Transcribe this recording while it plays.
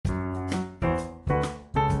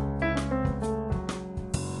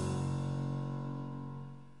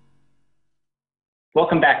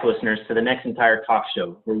Welcome back, listeners, to the Nexen Tire Talk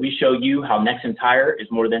Show, where we show you how Nexen Tire is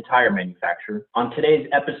more than tire manufacturer. On today's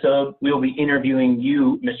episode, we will be interviewing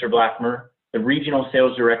you, Mr. Blackmer, the Regional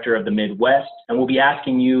Sales Director of the Midwest, and we'll be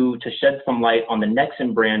asking you to shed some light on the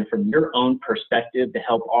Nexen brand from your own perspective to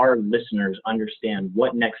help our listeners understand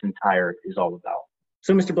what Nexen Tire is all about.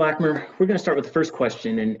 So, Mr. Blackmer, we're going to start with the first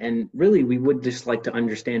question, and really we would just like to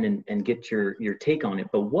understand and get your take on it,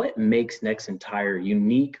 but what makes Nexen Tire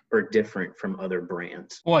unique or different from other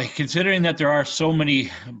brands? Boy, considering that there are so many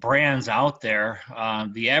brands out there,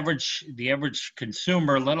 the average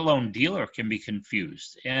consumer, let alone dealer, can be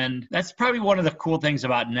confused. And that's probably one of the cool things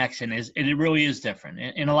about Nexen is it really is different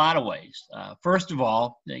in a lot of ways. First of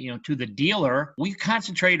all, to the dealer, we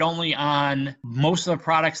concentrate only on most of the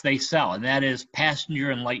products they sell, and that is passenger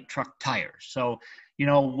and light truck tires. So,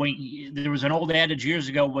 there was an old adage years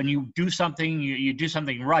ago, when you do something, you do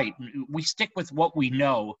something right. We stick with what we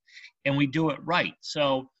know and we do it right.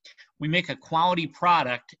 So we make a quality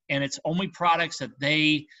product, and it's only products that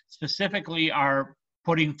they specifically are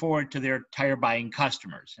putting forward to their tire buying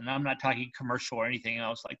customers. And I'm not talking commercial or anything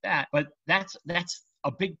else like that, but that's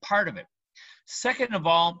a big part of it. Second of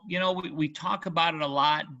all, we talk about it a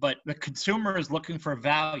lot, but the consumer is looking for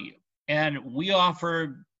value. And we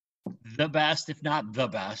offer the best, if not the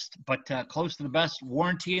best, but close to the best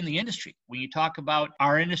warranty in the industry. When you talk about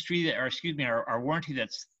our industry, our warranty,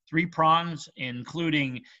 that's 3 prongs,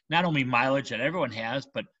 including not only mileage that everyone has,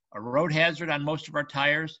 but a road hazard on most of our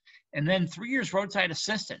tires, and then 3 years roadside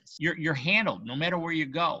assistance. You're handled no matter where you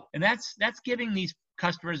go. And that's giving these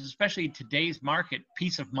customers, especially in today's market,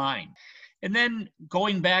 peace of mind. And then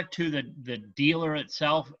going back to the dealer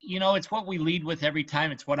itself, it's what we lead with every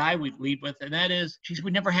time. It's what I would lead with, and that is, we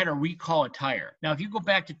never had a recall a tire. Now, if you go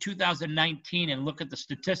back to 2019 and look at the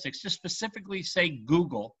statistics, just specifically say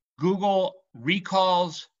Google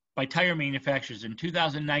recalls by tire manufacturers in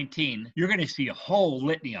 2019, you're going to see a whole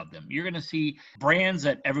litany of them. You're going to see brands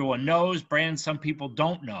that everyone knows, brands some people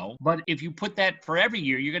don't know. But if you put that for every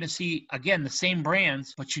year, you're going to see, again, the same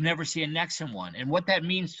brands, but you never see a Nexen one. And what that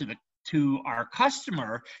means to our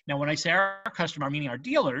customer, now when I say our customer, meaning our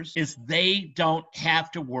dealers, is they don't have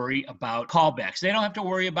to worry about callbacks. They don't have to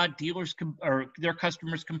worry about dealers or their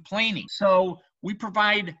customers complaining. So we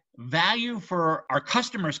provide value for our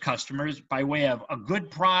customers by way of a good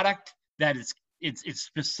product that is it's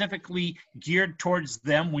specifically geared towards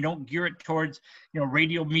them. We don't gear it towards,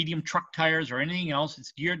 radial medium truck tires or anything else.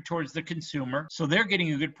 It's geared towards the consumer. So they're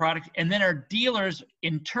getting a good product. And then our dealers,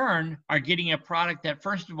 in turn, are getting a product that,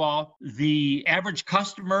 first of all, the average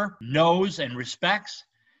customer knows and respects.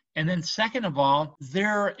 And then second of all,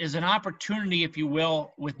 there is an opportunity, if you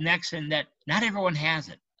will, with Nexen that not everyone has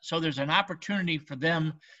it. So there's an opportunity for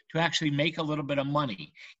them to actually make a little bit of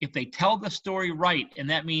money. If they tell the story right, and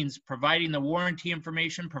that means providing the warranty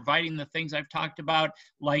information, providing the things I've talked about,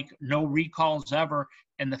 like no recalls ever,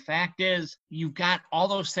 and the fact is, you've got all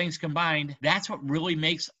those things combined, that's what really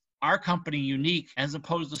makes our company unique as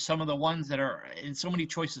opposed to some of the ones that are in so many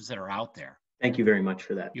choices that are out there. Thank you very much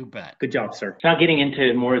for that. You bet. Good job, sir. Now getting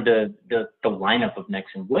into more of the lineup of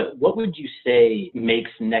Nexen, what would you say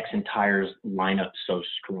makes Nexen Tire's lineup so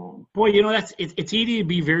strong? Boy, it's easy to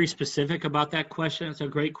be very specific about that question. It's a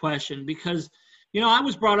great question because, I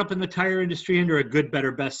was brought up in the tire industry under a good,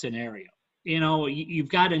 better, best scenario. You've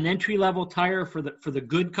got an entry-level tire for the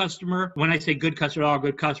good customer. When I say good customer, all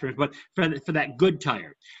good customers, but for that good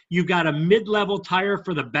tire. You've got a mid-level tire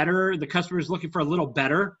for the better. The customer is looking for a little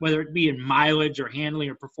better, whether it be in mileage or handling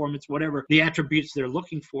or performance, whatever the attributes they're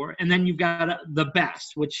looking for. And then you've got the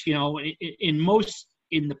best, which,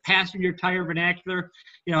 in the passenger tire vernacular,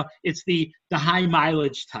 it's the high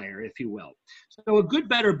mileage tire, if you will. So a good,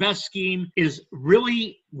 better, best scheme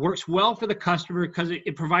really works well for the customer because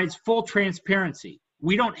it provides full transparency.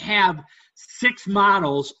 We don't have 6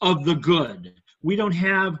 models of the good. We don't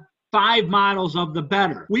have 5 models of the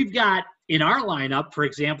better. We've got in our lineup, for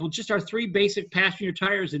example, just our 3 basic passenger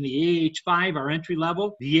tires in the AH5, our entry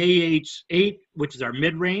level, the AH8, which is our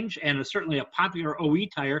mid-range, and certainly a popular OE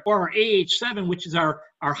tire, or our AH7, which is our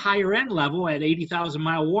higher end level at 80,000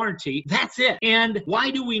 mile warranty. That's it. And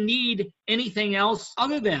why do we need anything else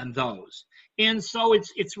other than those? And so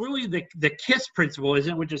it's really the KISS principle,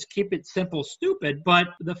 isn't it? Which is keep it simple, stupid. But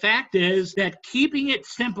the fact is that keeping it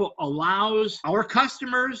simple allows our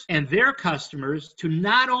customers and their customers to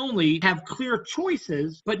not only have clear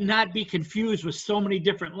choices, but not be confused with so many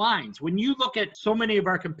different lines. When you look at so many of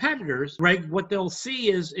our competitors, right, what they'll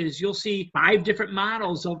see is you'll see 5 different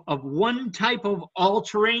models of one type of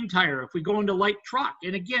all-terrain tire. If we go into light truck,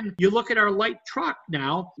 and again, you look at our light truck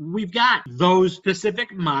now, we've got those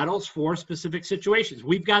specific models for specific specific situations.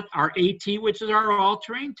 We've got our AT, which is our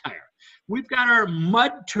all-terrain tire. We've got our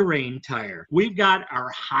mud terrain tire. We've got our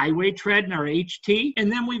highway tread and our HT.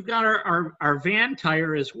 And then we've got our van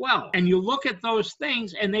tire as well. And you look at those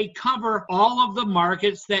things and they cover all of the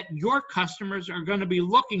markets that your customers are going to be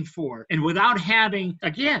looking for. And without having,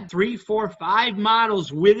 again, 3, 4, 5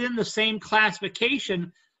 models within the same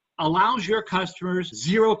classification allows your customers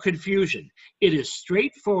zero confusion. It is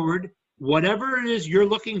straightforward. Whatever it is you're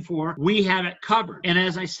looking for, we have it covered. And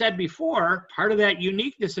as I said before, part of that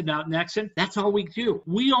uniqueness about Nexen, that's all we do.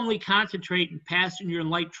 We only concentrate in passenger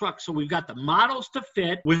and light trucks. So we've got the models to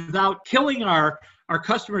fit without killing our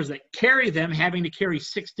customers that carry them, having to carry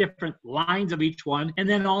 6 different lines of each one, and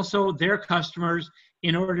then also their customers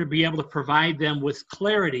in order to be able to provide them with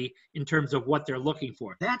clarity in terms of what they're looking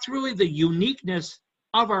for. That's really the uniqueness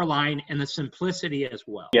of our line and the simplicity as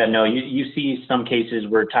well. Yeah, no, you see some cases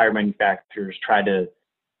where tire manufacturers try to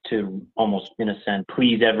almost, in a sense,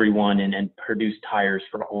 please everyone and produce tires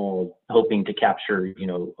for all, hoping to capture,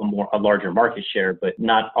 a larger market share, but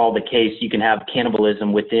not all the case. You can have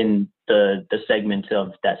cannibalism within the segment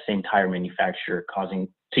of that same tire manufacturer, causing,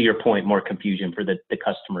 to your point, more confusion for the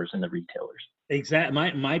customers and the retailers.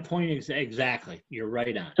 Exactly. My point is exactly. You're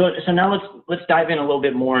right on. So now let's dive in a little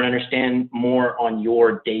bit more and understand more on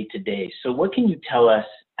your day-to-day. So what can you tell us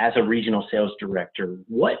as a regional sales director?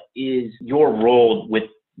 What is your role with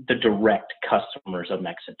the direct customers of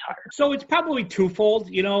Nexen Tire? So it's probably twofold.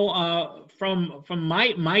 From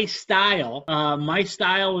my style. My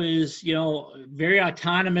style is very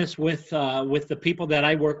autonomous with the people that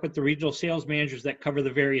I work with, the regional sales managers that cover the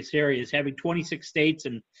various areas, having 26 states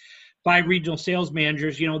and 5 regional sales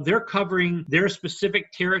managers. They're covering their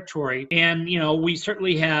specific territory, and we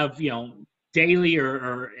certainly have daily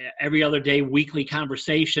or every other day, weekly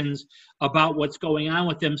conversations about what's going on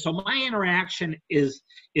with them. So my interaction is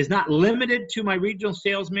not limited to my regional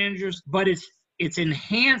sales managers, but it's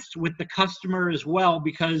enhanced with the customer as well,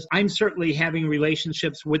 because I'm certainly having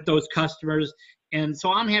relationships with those customers. And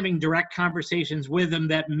so I'm having direct conversations with them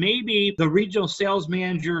that maybe the regional sales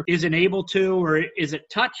manager isn't able to or isn't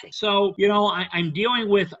touching. So, I'm dealing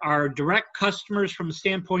with our direct customers from the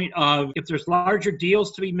standpoint of if there's larger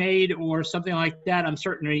deals to be made or something like that. I'm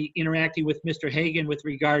certainly interacting with Mr. Hagan with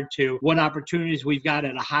regard to what opportunities we've got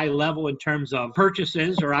at a high level in terms of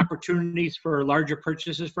purchases or opportunities for larger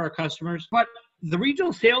purchases for our customers. But the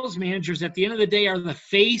regional sales managers at the end of the day are the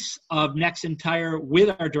face of Nexen Tire with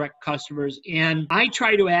our direct customers. And I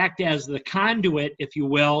try to act as the conduit, if you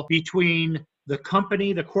will, between the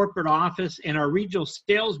company, the corporate office, and our regional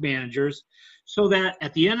sales managers, so that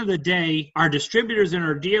at the end of the day, our distributors and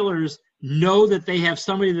our dealers know that they have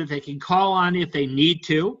somebody that they can call on if they need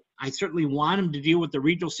to. I certainly want them to deal with the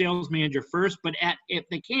regional sales manager first, but if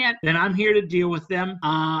they can't, then I'm here to deal with them.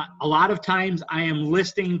 A lot of times I am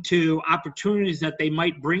listening to opportunities that they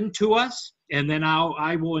might bring to us, and then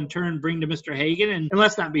I will in turn bring to Mr. Hagan. And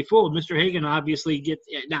let's not be fooled, Mr. Hagan obviously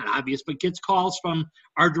gets calls from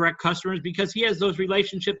our direct customers because he has those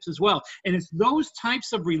relationships as well. And it's those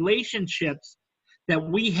types of relationships that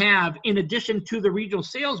we have in addition to the regional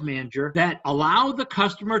sales manager that allow the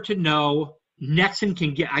customer to know I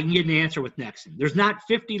can get an answer with Nexen. There's not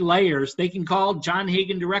 50 layers. They can call John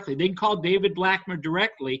Hagan directly. They can call David Blackmer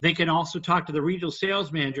directly. They can also talk to the regional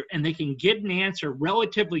sales manager, and they can get an answer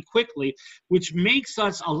relatively quickly, which makes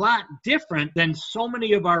us a lot different than so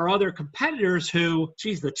many of our other competitors who,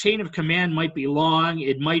 the chain of command might be long.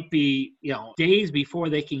 It might be, days before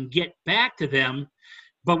they can get back to them.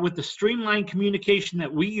 But with the streamlined communication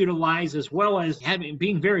that we utilize, as well as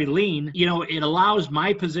being very lean, it allows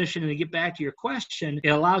my position, and to get back to your question, it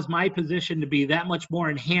allows my position to be that much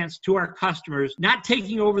more enhanced to our customers, not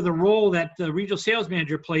taking over the role that the regional sales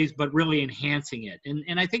manager plays, but really enhancing it.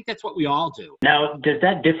 And I think that's what we all do. Now, does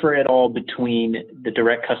that differ at all between the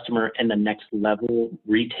direct customer and the next level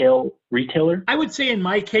retailer? I would say in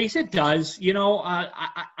my case, it does.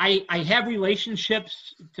 I have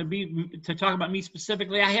relationships to talk about me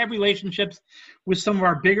specifically. I have relationships with some of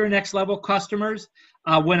our bigger next level customers.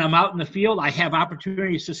 When I'm out in the field, I have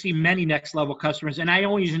opportunities to see many next level customers, and I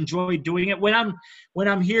always enjoy doing it. When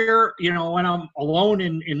I'm here, when I'm alone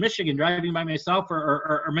in Michigan, driving by myself,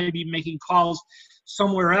 or maybe making calls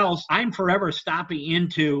somewhere else, I'm forever stopping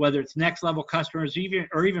into whether it's next level customers,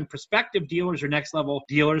 or even prospective dealers or next level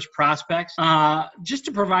dealers, prospects, just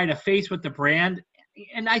to provide a face with the brand.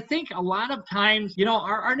 And I think a lot of times,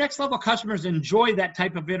 our next level customers enjoy that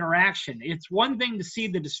type of interaction. It's one thing to see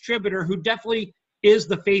the distributor, who definitely is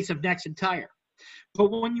the face of Nexen Tire. But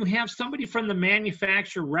when you have somebody from the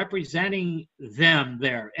manufacturer representing them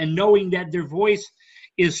there and knowing that their voice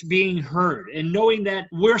is being heard and knowing that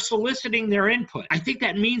we're soliciting their input. I think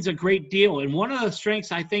that means a great deal. And one of the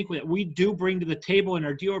strengths I think that we do bring to the table in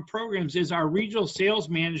our dealer programs is our regional sales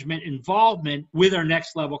management involvement with our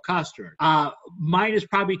next level customer. Mine is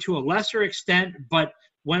probably to a lesser extent, but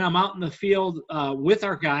when I'm out in the field with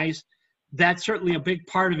our guys, that's certainly a big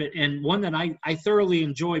part of it, and one that I thoroughly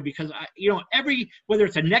enjoy, because whether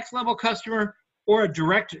it's a next level customer or a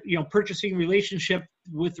direct purchasing relationship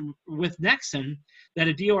with Nexen that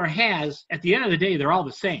a dealer has, at the end of the day, they're all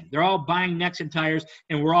the same. They're all buying Nexen tires,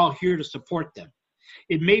 and we're all here to support them.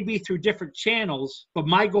 It may be through different channels, but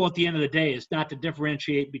my goal at the end of the day is not to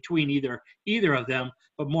differentiate between either of them,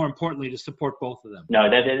 but more importantly, to support both of them. No,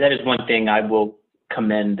 that is one thing I will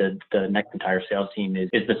commend the Nexen Tire sales team is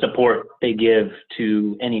the support they give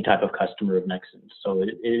to any type of customer of Nexen. So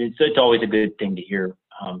it's always a good thing to hear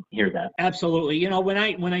that. Absolutely.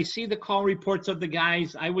 When I see the call reports of the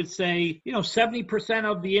guys, I would say 70%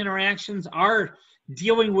 of the interactions are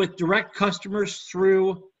dealing with direct customers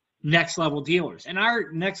through next level dealers. And our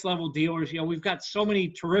next level dealers, we've got so many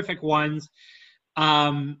terrific ones.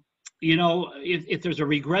 If there's a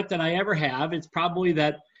regret that I ever have, it's probably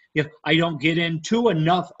that if I don't get into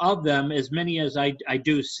enough of them, as many as I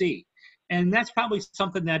do see. And that's probably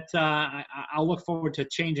something that I'll look forward to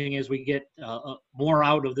changing as we get more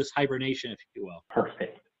out of this hibernation, if you will.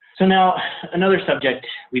 Perfect. So now another subject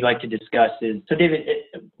we'd like to discuss is, so David,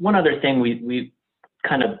 one other thing we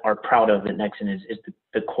kind of are proud of at Nexen is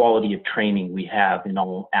the quality of training we have in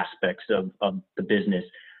all aspects of the business.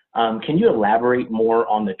 Can you elaborate more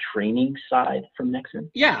on the training side from Nexen?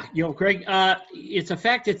 Yeah, Greg, it's a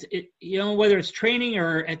fact. Whether it's training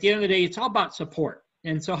or at the end of the day, it's all about support.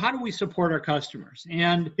 And so how do we support our customers?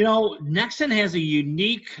 And, Nexen has a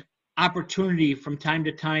unique opportunity from time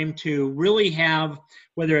to time to really have,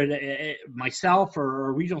 whether myself or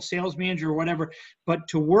a regional sales manager or whatever, but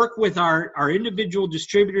to work with our individual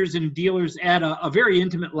distributors and dealers at a very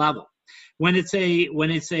intimate level. When it's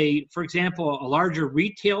for example, a larger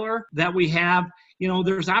retailer that we have,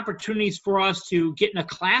 there's opportunities for us to get in a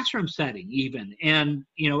classroom setting even and,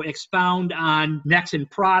 expound on Nexen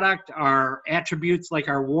product, our attributes like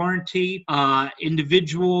our warranty,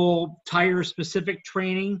 individual tire specific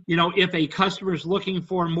training. If a customer is looking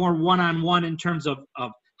for more one-on-one in terms of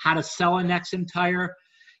how to sell a Nexen tire,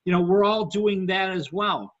 we're all doing that as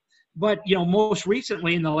well. But, most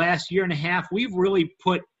recently in the last year and a half, we've really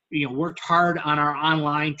worked hard on our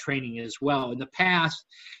online training as well. In the past,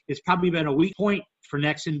 it's probably been a weak point for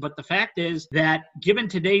Nexen, but the fact is that given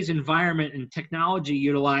today's environment and technology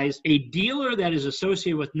utilized, a dealer that is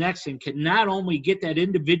associated with Nexen can not only get that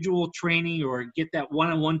individual training or get that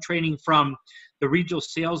one-on-one training from the regional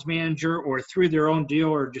sales manager or through their own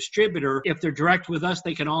dealer or distributor. If they're direct with us,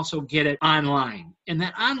 they can also get it online. And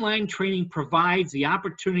that online training provides the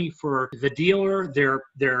opportunity for the dealer, their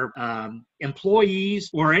employees,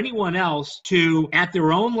 or anyone else to, at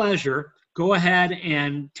their own leisure, go ahead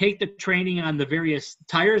and take the training on the various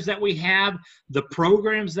tires that we have, the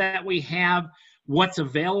programs that we have, what's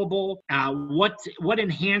available, what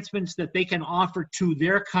enhancements that they can offer to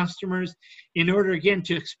their customers in order, again,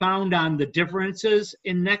 to expound on the differences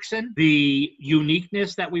in Nexen, the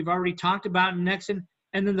uniqueness that we've already talked about in Nexen,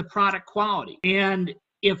 and then the product quality. And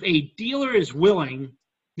if a dealer is willing,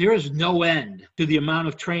 there is no end to the amount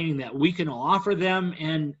of training that we can offer them,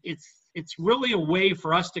 and it's really a way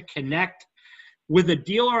for us to connect with a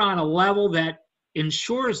dealer on a level that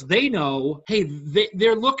ensures they know, hey,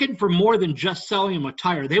 they're looking for more than just selling them a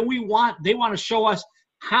tire. They want to show us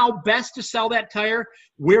how best to sell that tire,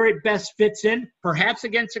 where it best fits in, perhaps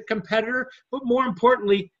against a competitor, but more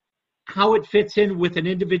importantly, how it fits in with an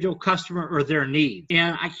individual customer or their needs.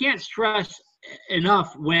 And I can't stress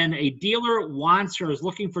enough, when a dealer wants or is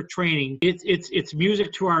looking for training, it's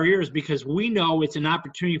music to our ears, because we know it's an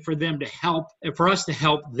opportunity for them to help, for us to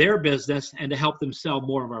help their business and to help them sell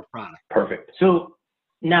more of our product. Perfect. So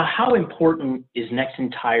now, how important is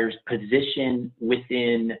Nexen Tires' position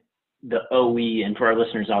within the OE? And for our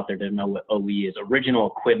listeners out there that know what OE is, original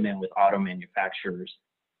equipment with auto manufacturers,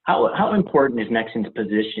 how important is Nexen's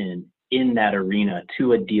position in that arena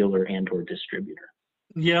to a dealer and or distributor?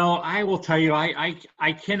 I will tell you,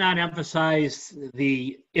 I cannot emphasize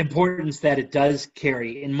the importance that it does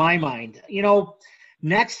carry in my mind.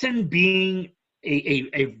 Nexen being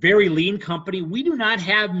a very lean company, we do not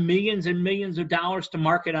have millions and millions of dollars to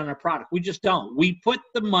market on our product. We just don't. We put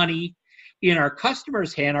the money in our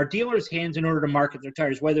customer's hand, our dealer's hands, in order to market their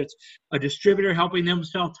tires, whether it's a distributor helping them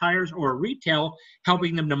sell tires or a retail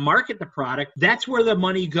helping them to market the product. That's where the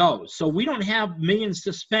money goes. So we don't have millions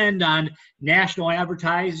to spend on national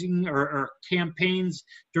advertising or campaigns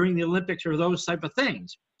during the Olympics or those type of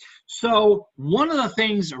things. So one of the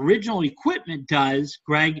things Original Equipment does,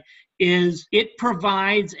 Greg, is it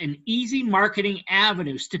provides an easy marketing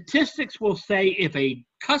avenue. Statistics will say if a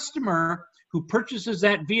customer who purchases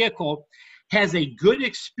that vehicle has a good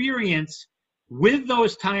experience with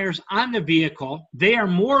those tires on the vehicle, they are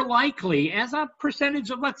more likely, as a percentage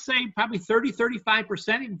of, let's say, probably 30,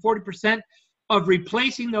 35%, even 40%, of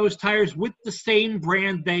replacing those tires with the same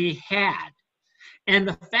brand they had. And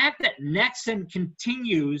the fact that Nexen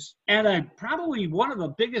continues at probably one of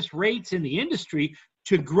the biggest rates in the industry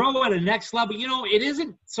to grow at a next level. It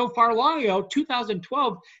isn't so far long ago,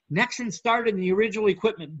 2012, Nexen started in the Original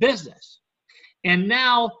Equipment business. And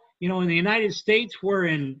now, in the United States, we're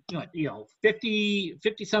in, 50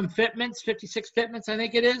 some fitments, 56 fitments, I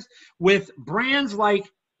think it is, with brands like,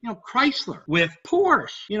 Chrysler, with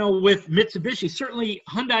Porsche, with Mitsubishi. Certainly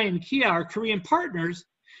Hyundai and Kia are Korean partners.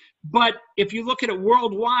 But if you look at it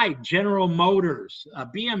worldwide, General Motors,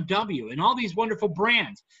 BMW, and all these wonderful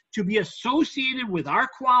brands, to be associated with our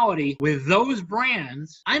quality, with those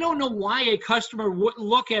brands, I don't know why a customer wouldn't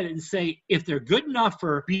look at it and say, if they're good enough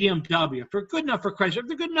for BMW, if they're good enough for Chrysler, if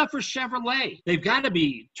they're good enough for Chevrolet, they've got to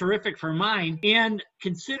be terrific for mine. And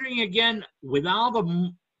considering, again, with all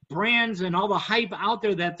the brands and all the hype out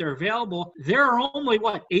there that they're available, there are only,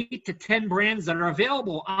 8 to 10 brands that are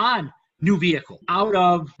available on new vehicle out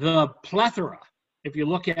of the plethora. If you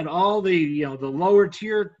look at all the the lower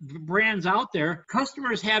tier brands out there,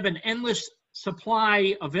 customers have an endless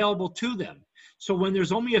supply available to them. So when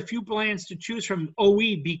there's only a few brands to choose from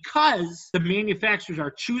OE, because the manufacturers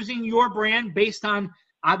are choosing your brand based on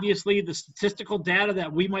obviously the statistical data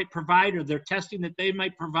that we might provide or their testing that they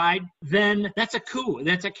might provide, then that's a coup.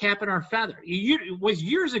 That's a cap in our feather. It was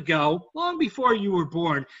years ago, long before you were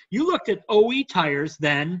born, you looked at OE tires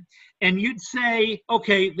then, and you'd say,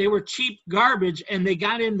 okay, they were cheap garbage, and they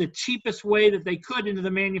got in the cheapest way that they could into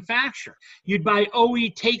the manufacturer. You'd buy OE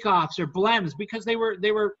takeoffs or blems because they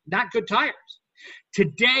were not good tires.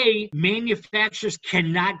 Today, manufacturers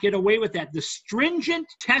cannot get away with that. The stringent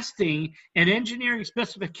testing and engineering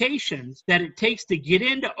specifications that it takes to get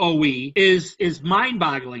into OE is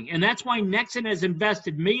mind-boggling. And that's why Nexen has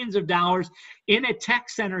invested millions of dollars in a tech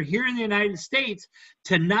center here in the United States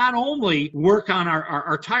to not only work on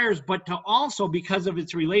our tires, but to also, because of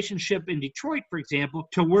its relationship in Detroit, for example,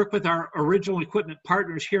 to work with our Original Equipment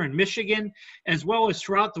partners here in Michigan, as well as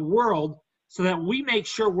throughout the world, so that we make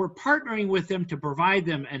sure we're partnering with them to provide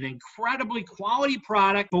them an incredibly quality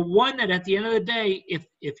product, but one that at the end of the day,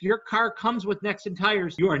 if your car comes with Nexen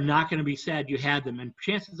tires, you are not going to be sad you had them, and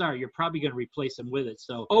chances are you're probably going to replace them with it.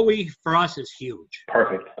 So OE for us is huge.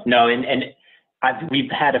 Perfect. No, and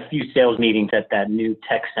we've had a few sales meetings at that new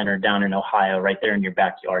tech center down in Ohio, right there in your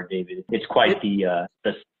backyard, David. It's quite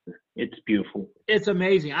it's beautiful. It's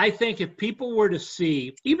amazing. I think if people were to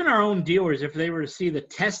see, even our own dealers, if they were to see the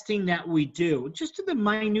testing that we do, just to the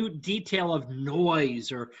minute detail of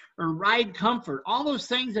noise or ride comfort, all those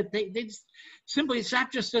things that they just simply, it's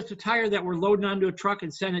not just a tire that we're loading onto a truck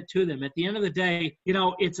and send it to them. At the end of the day,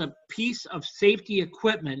 it's a piece of safety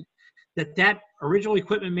equipment that Original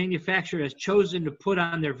Equipment manufacturer has chosen to put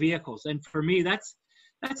on their vehicles. And for me, that's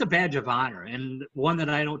a badge of honor, and one that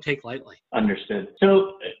I don't take lightly. Understood.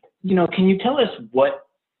 So, can you tell us what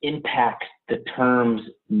impact the terms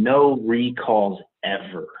no recalls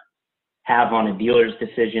ever have on a dealer's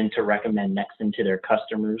decision to recommend Nexen to their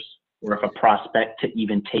customers, or if a prospect to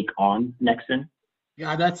even take on Nexen?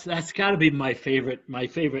 Yeah, that's got to be my favorite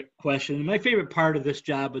question. My favorite part of this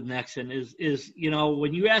job with Nexen is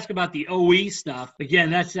when you ask about the OE stuff,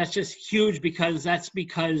 again, that's just huge, because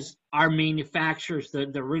our manufacturers,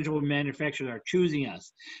 the original manufacturers, are choosing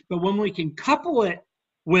us. But when we can couple it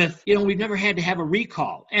with, we've never had to have a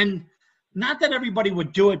recall, and not that everybody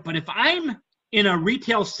would do it, but if I'm in a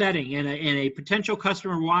retail setting and a potential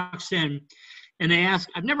customer walks in and they ask,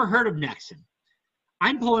 I've never heard of Nexen.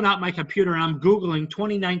 I'm pulling out my computer and I'm Googling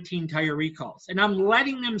 2019 tire recalls, and I'm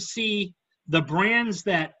letting them see the brands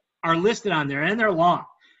that are listed on there, and they're long: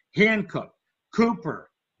 Hankook,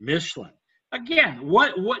 Cooper, Michelin. Again,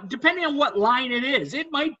 what depending on what line it is, it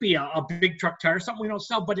might be a big truck tire, something we don't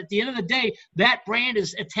sell, but at the end of the day, that brand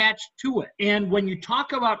is attached to it. And when you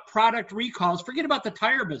talk about product recalls, forget about the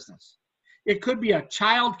tire business. It could be a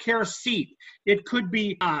child care seat. It could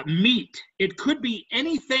be meat. It could be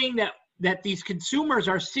anything that these consumers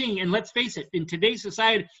are seeing. And let's face it, in today's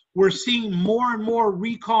society, we're seeing more and more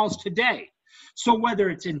recalls today. So whether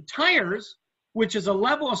it's in tires, which is a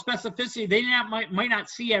level of specificity they might not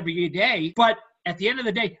see every day, but at the end of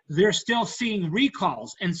the day, they're still seeing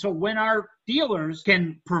recalls. And so when our dealers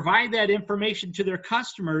can provide that information to their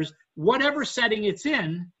customers, whatever setting it's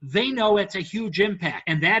in, they know it's a huge impact.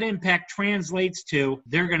 And that impact translates to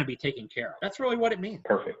they're going to be taken care of. That's really what it means.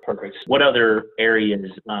 Perfect. What other areas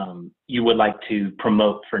you would like to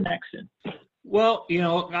promote for Nexen? Well,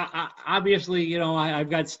 obviously,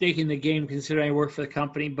 I've got stake in the game considering I work for the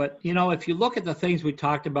company. But, if you look at the things we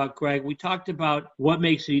talked about, Greg, we talked about what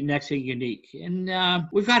makes Nexen unique. And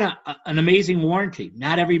we've got an amazing warranty.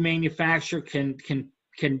 Not every manufacturer can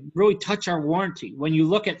really touch our warranty. When you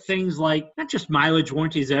look at things like not just mileage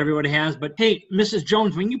warranties that everyone has, but hey, Mrs.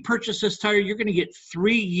 Jones, when you purchase this tire, you're going to get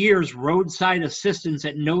 3 years roadside assistance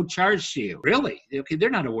at no charge to you. Really? Okay,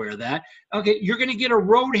 they're not aware of that. Okay, you're going to get a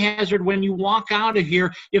road hazard when you walk out of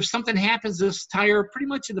here. If something happens to this tire, pretty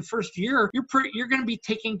much in the first year, you're going to be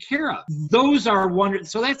taken care of. Those are wonderful.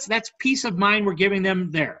 So that's peace of mind we're giving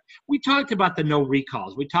them there. We talked about the no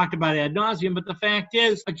recalls. We talked about it ad nauseum, but the fact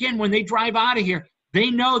is, again, when they drive out of here, they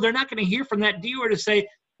know they're not going to hear from that dealer to say,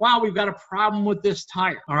 wow, we've got a problem with this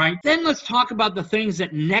tire. All right. Then let's talk about the things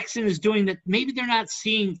that Nexen is doing that maybe they're not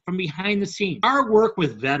seeing from behind the scenes. Our work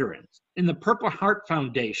with veterans in the Purple Heart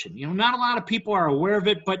Foundation. Not a lot of people are aware of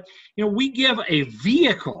it, but, we give a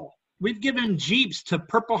vehicle. We've given Jeeps to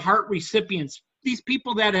Purple Heart recipients, these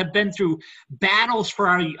people that have been through battles for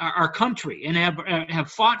our country and have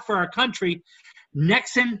fought for our country.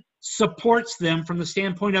 Nexen supports them from the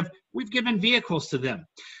standpoint of we've given vehicles to them.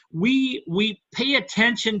 We pay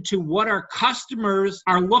attention to what our customers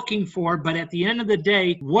are looking for, but at the end of the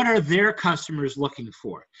day, what are their customers looking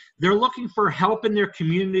for? They're looking for help in their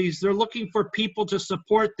communities. They're looking for people to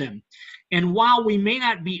support them. And while we may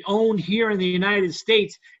not be owned here in the United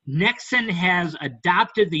States, Nexen has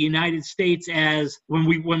adopted the United States as when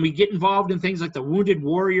we get involved in things like the Wounded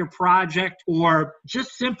Warrior Project or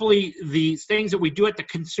just simply the things that we do at the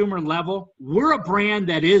consumer level, we're a brand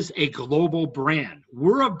that is a global brand.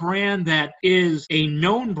 We're a brand that is a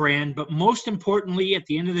known brand, but most importantly, at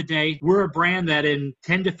the end of the day, we're a brand that in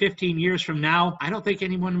 10 to 15 years from now, I don't think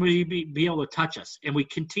anyone would be able to touch us. And we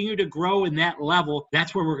continue to grow in that level.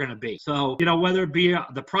 That's where we're going to be. So, whether it be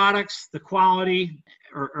the products, the quality,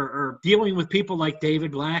 or dealing with people like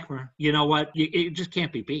David Blackmer, it just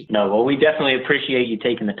can't be beat. No, well, we definitely appreciate you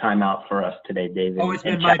taking the time out for us today, David. Oh, it's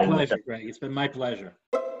been my pleasure, Greg. It's been my pleasure.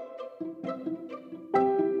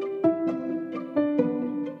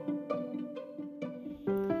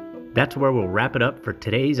 That's where we'll wrap it up for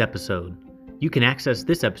today's episode. You can access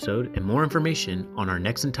this episode and more information on our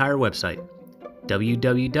Nexen Tire website,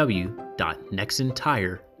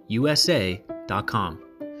 www.nexentireusa.com.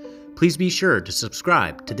 Please be sure to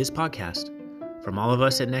subscribe to this podcast. From all of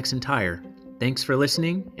us at Nexen Tire, thanks for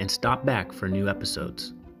listening and stop back for new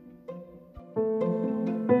episodes.